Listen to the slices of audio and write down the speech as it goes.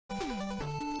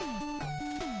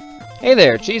Hey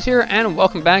there, Cheese here, and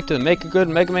welcome back to the Make a Good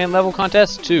Mega Man level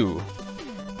contest 2.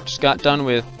 Just got done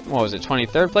with, what was it,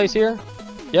 23rd place here?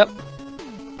 Yep.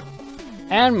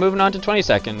 And moving on to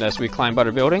 22nd as we climb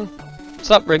Butter Building.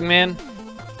 What's up, Rigman?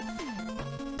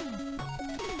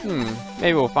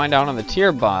 Maybe we'll find out on the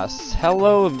tier boss.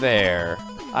 Hello there.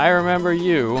 I remember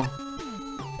you.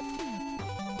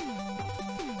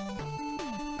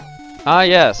 Ah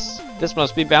yes, this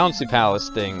must be Bouncy Palace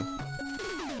thing.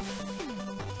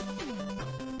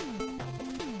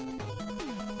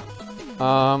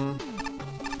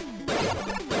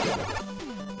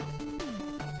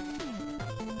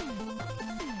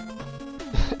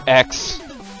 X.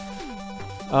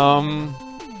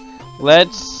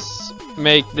 Let's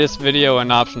make this video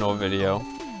an optional video.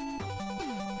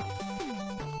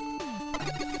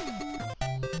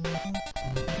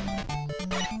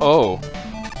 Oh.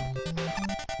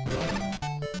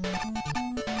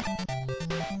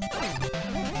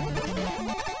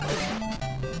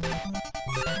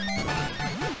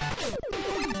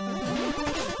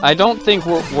 I don't think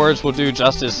words will do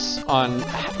justice on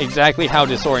exactly how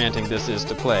disorienting this is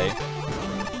to play.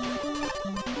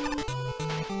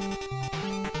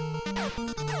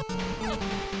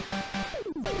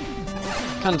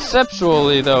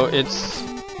 Conceptually, though, it's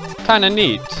kind of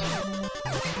neat.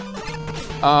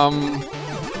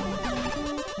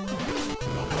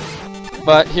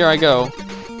 But here I go.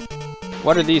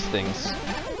 What are these things?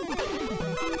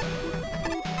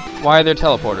 Why are there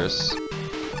teleporters?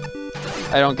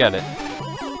 I don't get it.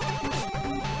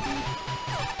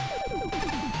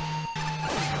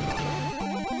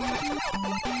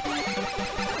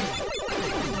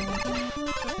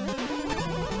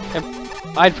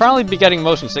 I'd probably be getting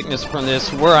motion sickness from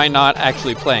this were I not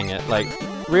actually playing it. Like,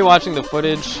 rewatching the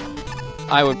footage,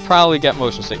 I would probably get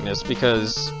motion sickness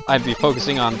because I'd be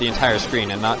focusing on the entire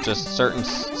screen and not just certain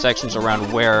sections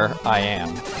around where I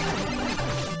am.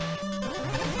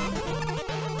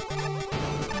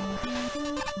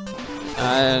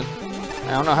 I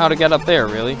don't know how to get up there,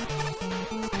 really.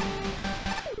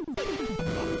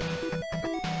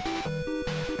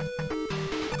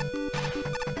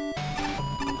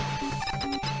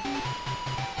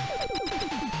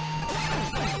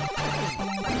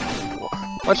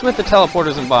 What's with the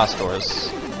teleporters and boss doors?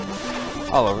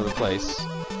 All over the place.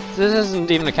 This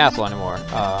isn't even a castle anymore.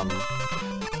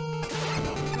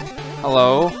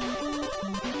 Hello?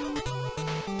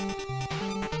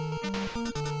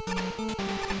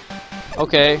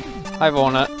 Okay, hi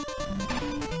Volnut.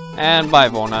 And bye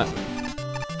Volnut.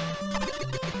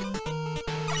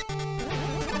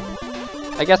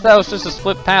 I guess that was just a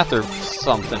split path or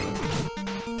something.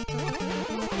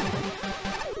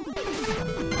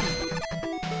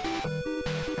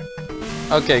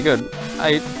 Okay, good.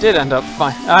 I did end up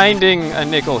finding a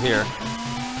nickel here.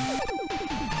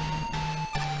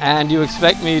 And you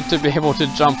expect me to be able to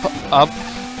jump up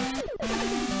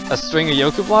a string of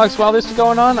Yoku blocks while this is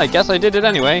going on? I guess I did it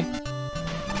anyway.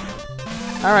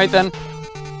 Alright then.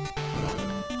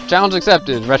 Challenge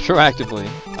accepted, retroactively.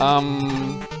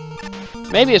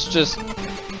 Maybe it's just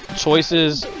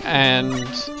choices and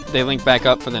they link back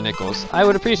up for the nickels. I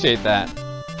would appreciate that.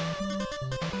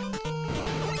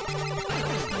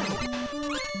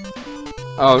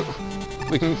 Oh,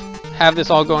 we can have this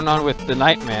all going on with the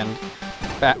Nightman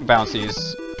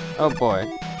bouncies. Oh boy.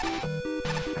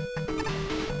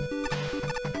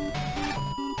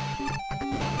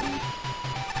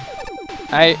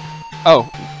 Oh,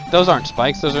 those aren't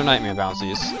spikes, those are Nightmare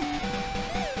bouncies.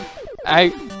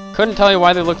 I couldn't tell you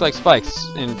why they looked like spikes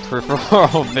in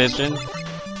peripheral vision.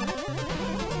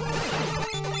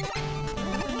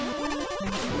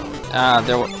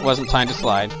 There wasn't time to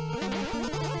slide.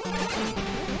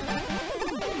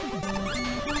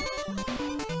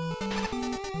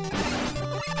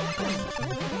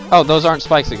 Oh, those aren't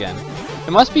spikes again.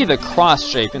 It must be the cross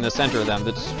shape in the center of them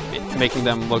that's making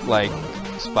them look like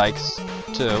spikes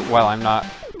while I'm not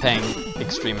paying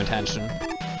extreme attention.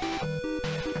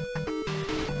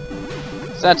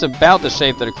 So that's about the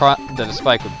shape that a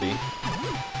spike would be.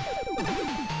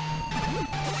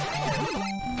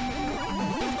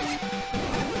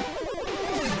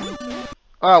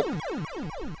 Oh.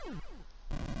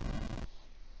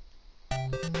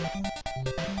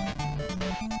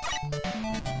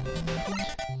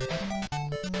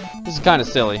 This is kind of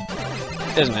silly,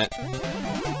 isn't it?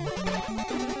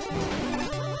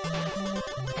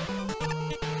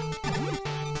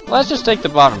 Let's just take the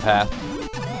bottom path.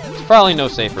 It's probably no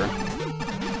safer.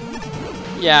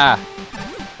 Yeah.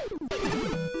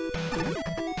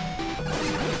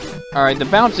 Alright, the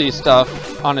bouncy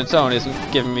stuff on its own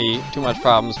isn't giving me too much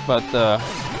problems, but the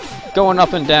going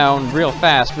up and down real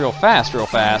fast, real fast, real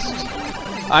fast.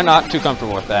 I'm not too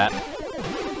comfortable with that.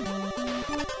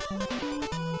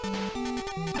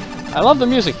 I love the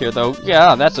music here, though.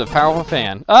 Yeah, that's a powerful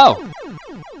fan. Oh!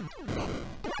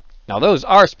 Now those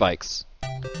are spikes.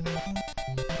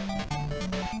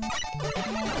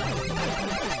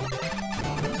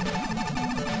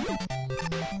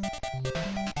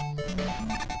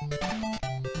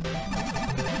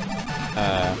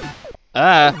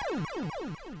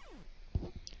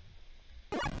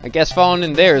 I guess falling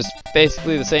in there is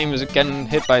basically the same as getting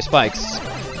hit by spikes.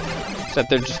 Except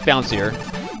they're just bouncier.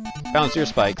 Bouncier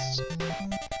spikes.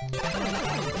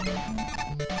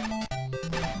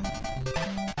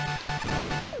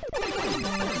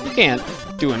 You can't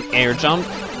do an air jump.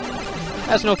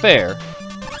 That's no fair.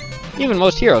 Even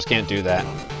most heroes can't do that.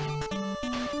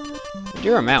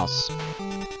 You're a mouse.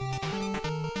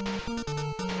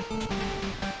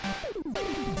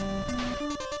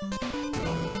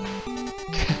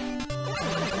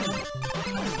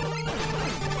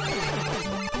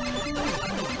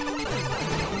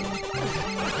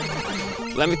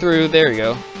 Let me through. There you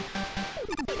go.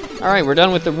 Alright, we're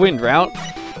done with the wind route.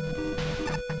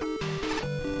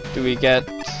 Do we get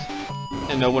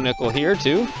a noble nickel here,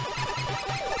 too?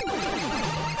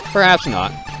 Perhaps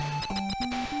not.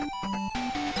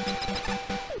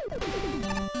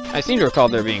 I seem to recall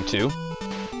there being 2.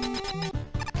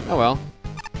 Oh well.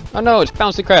 Oh no, it's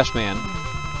Bouncy Crash Man.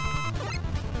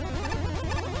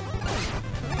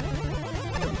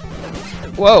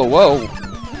 Whoa, whoa.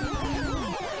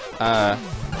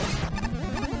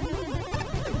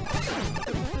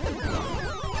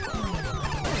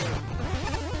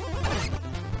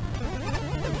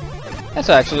 That's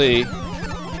actually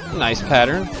a nice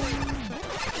pattern.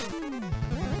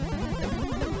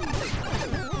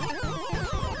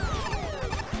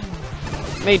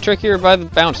 Made trickier by the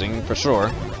bouncing, for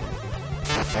sure.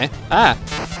 Okay. Ah!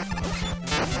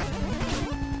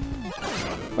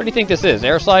 What do you think this is?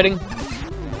 Air sliding?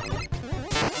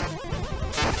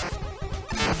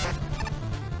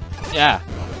 Yeah.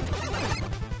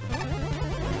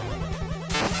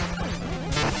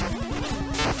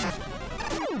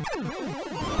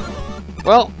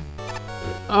 Well,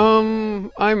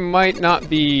 I might not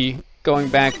be going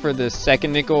back for the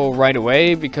second nickel right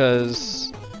away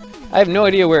because I have no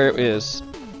idea where it is.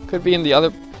 Could be in the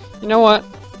other... You know what?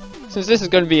 Since this is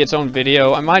going to be its own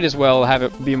video, I might as well have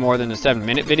it be more than a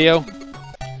 7-minute video.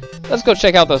 Let's go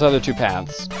check out those other 2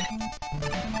 paths.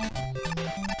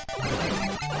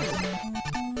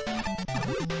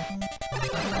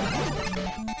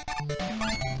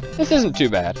 This isn't too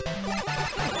bad.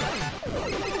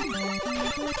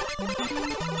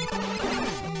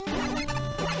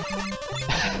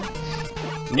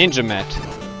 Ninja Met.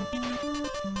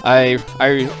 I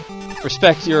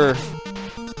respect your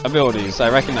abilities. I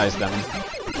recognize them.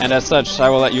 And as such, I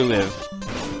will let you live.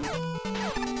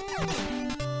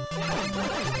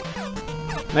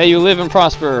 May you live and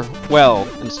prosper well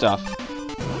and stuff.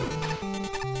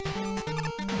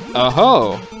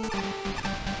 Oh-ho!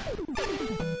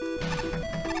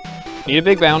 Need a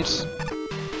big bounce.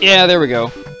 Yeah, there we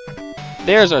go.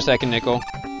 There's our second nickel.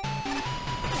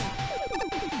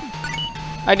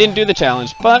 I didn't do the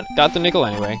challenge, but got the nickel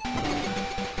anyway.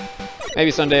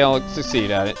 Maybe someday I'll succeed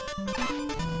at it.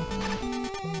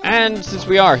 And since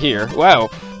we are here, wow.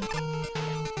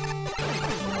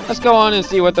 Let's go on and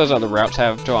see what those other routes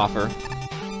have to offer.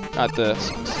 Got the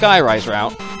Skyrise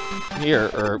route here,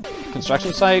 or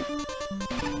construction site.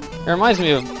 It reminds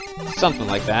me of something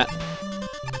like that.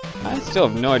 I still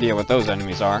have no idea what those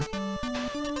enemies are.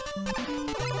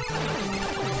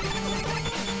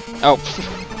 Oh.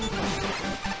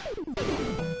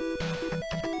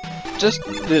 Just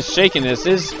this shakiness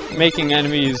is making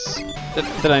enemies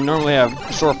that I normally have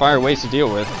surefire ways to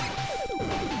deal with.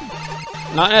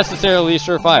 Not necessarily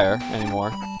surefire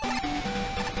anymore.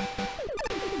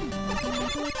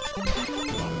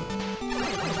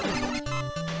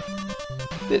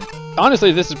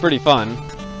 Honestly, this is pretty fun.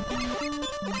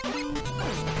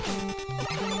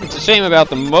 It's a shame about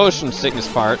the motion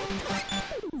sickness part.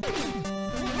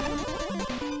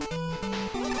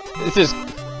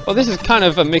 This is kind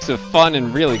of a mix of fun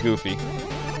and really goofy.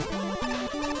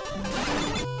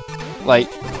 Like,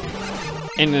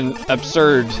 in an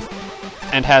absurd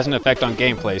and has an effect on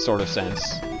gameplay sort of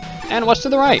sense. And what's to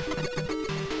the right?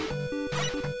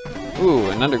 Ooh,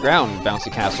 an underground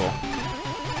Bouncy Castle.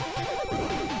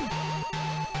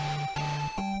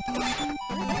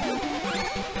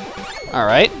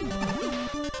 Alright.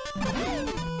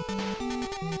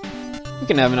 You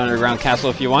can have an underground castle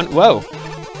if you want. Whoa!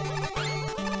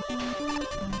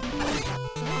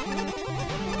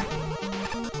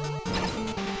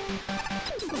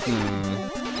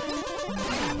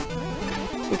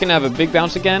 We can have a big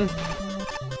bounce again.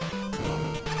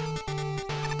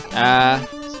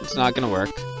 It's not gonna work.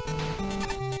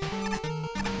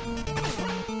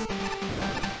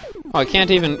 Oh, I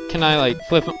can't even... Can I, like,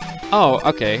 flip him? Oh,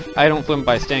 okay. I don't flip him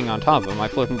by staying on top of him. I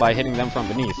flip him by hitting them from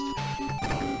beneath.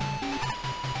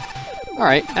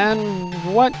 Alright, and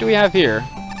what do we have here?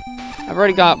 I've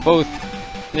already got both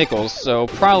nickels, so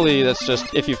probably that's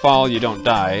just if you fall, you don't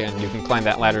die, and you can climb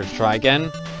that ladder to try again.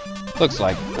 Looks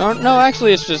like. Oh, no,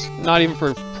 actually, it's just not even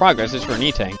for progress, it's for an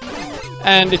E-tank.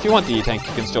 And if you want the E-tank,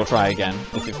 you can still try again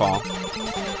if you fall.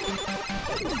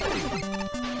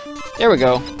 There we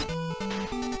go.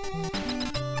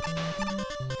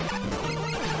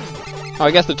 Oh,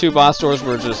 I guess the 2 boss doors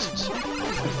were just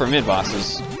for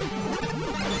mid-bosses.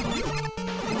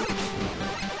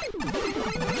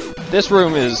 This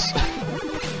room is...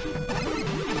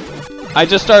 I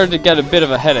just started to get a bit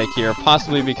of a headache here,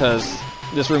 possibly because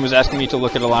this room was asking me to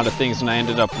look at a lot of things and I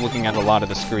ended up looking at a lot of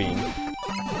the screen.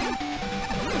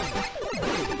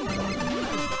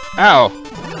 Ow!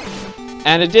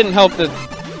 And it didn't help that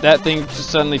that thing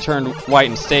just suddenly turned white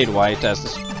and stayed white as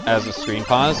the screen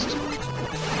paused.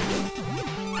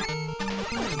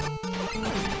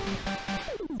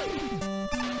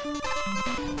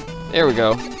 There we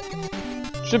go.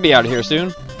 Should be out of here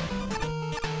soon.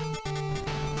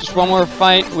 Just one more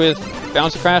fight with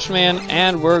Bouncy Crash Man,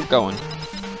 and we're going.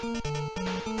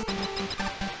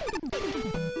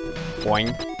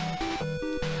 Boing.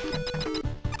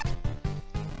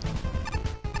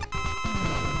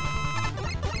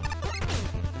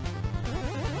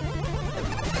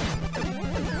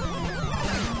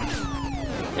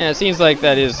 Yeah, it seems like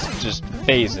that is just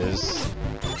phases.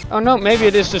 Oh no, maybe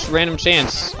it is just random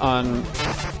chance on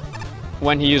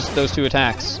when he used those 2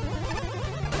 attacks.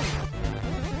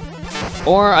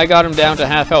 Or I got him down to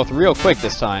half health real quick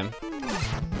this time.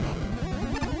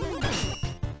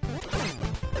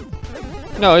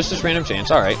 No, it's just random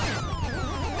chance, alright.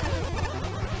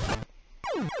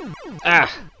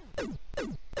 Ah!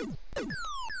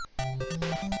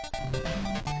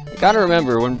 You gotta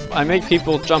remember, when I make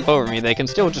people jump over me, they can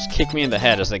still just kick me in the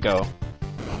head as they go.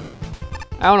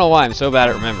 I don't know why I'm so bad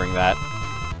at remembering that.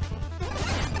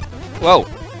 Whoa!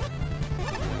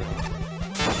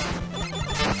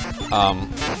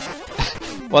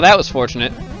 Well, that was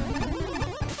fortunate.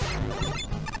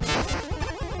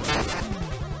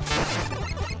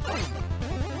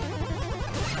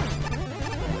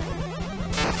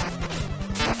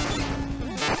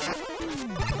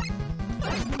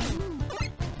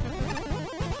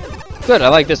 Good, I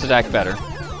like this attack better.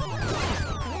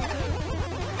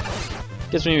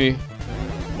 Gives me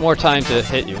more time to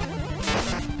hit you.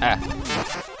 Ah.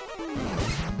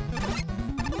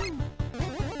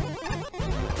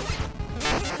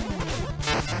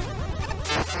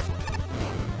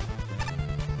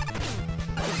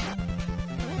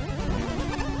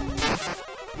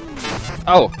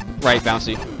 Oh, right,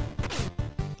 Bouncy.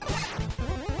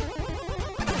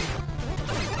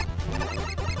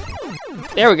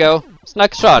 There we go.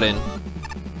 Snuck a shot in.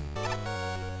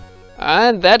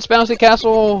 And that's Bouncy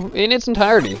Castle in its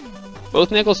entirety.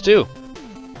 Both nickels too.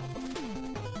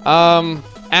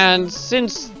 And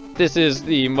since this is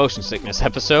the motion sickness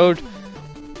episode,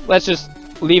 let's just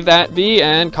leave that be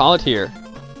and call it here.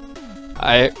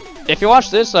 If you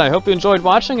watched this, I hope you enjoyed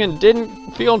watching and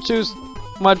didn't feel too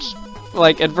much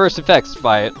like adverse effects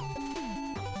by it.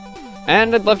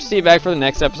 And I'd love to see you back for the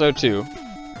next episode too.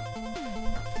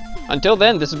 Until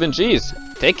then, this has been Cheese.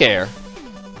 Take care.